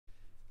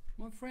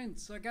My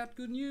friends, I got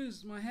good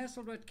news. My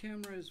Hasselblad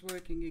camera is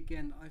working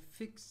again. I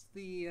fixed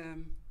the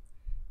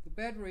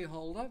battery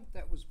holder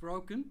that was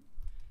broken,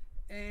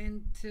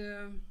 and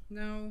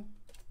now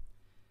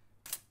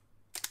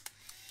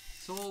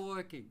it's all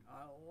working.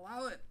 I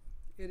love it.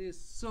 It is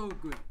so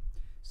good.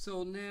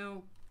 So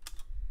now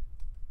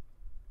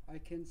I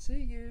can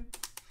see you.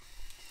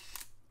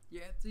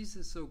 Yeah, this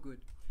is so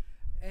good.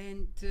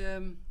 And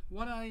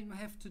what I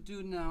have to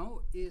do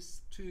now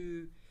is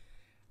to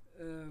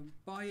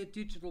buy a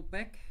digital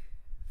back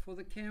for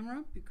the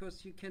camera,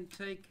 because you can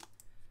take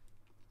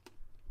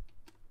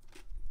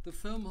the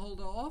film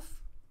holder off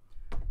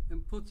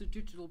and put the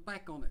digital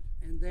back on it,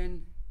 and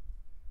then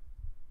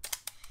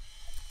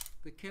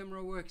the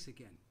camera works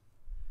again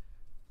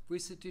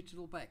with the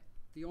digital back.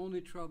 The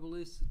only trouble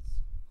is it's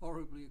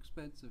horribly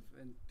expensive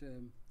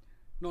and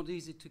not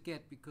easy to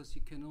get, because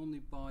you can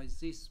only buy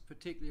this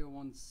particular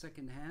one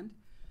second hand,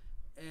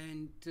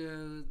 and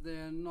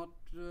they're not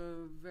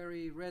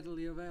very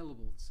readily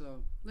available.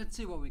 So let's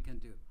see what we can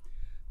do.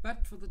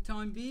 But for the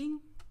time being,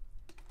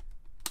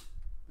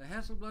 the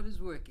Hasselblad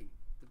is working.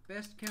 The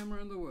best camera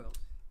in the world.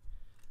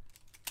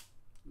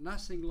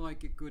 Nothing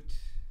like a good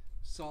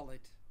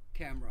solid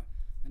camera,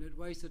 and it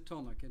weighs a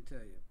ton, I can tell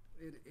you.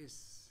 It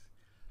is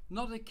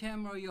not a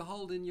camera you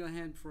hold in your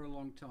hand for a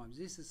long time.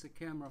 This is a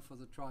camera for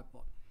the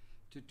tripod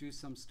to do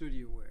some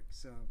studio work.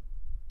 So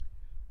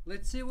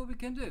let's see what we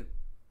can do.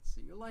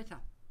 See you later.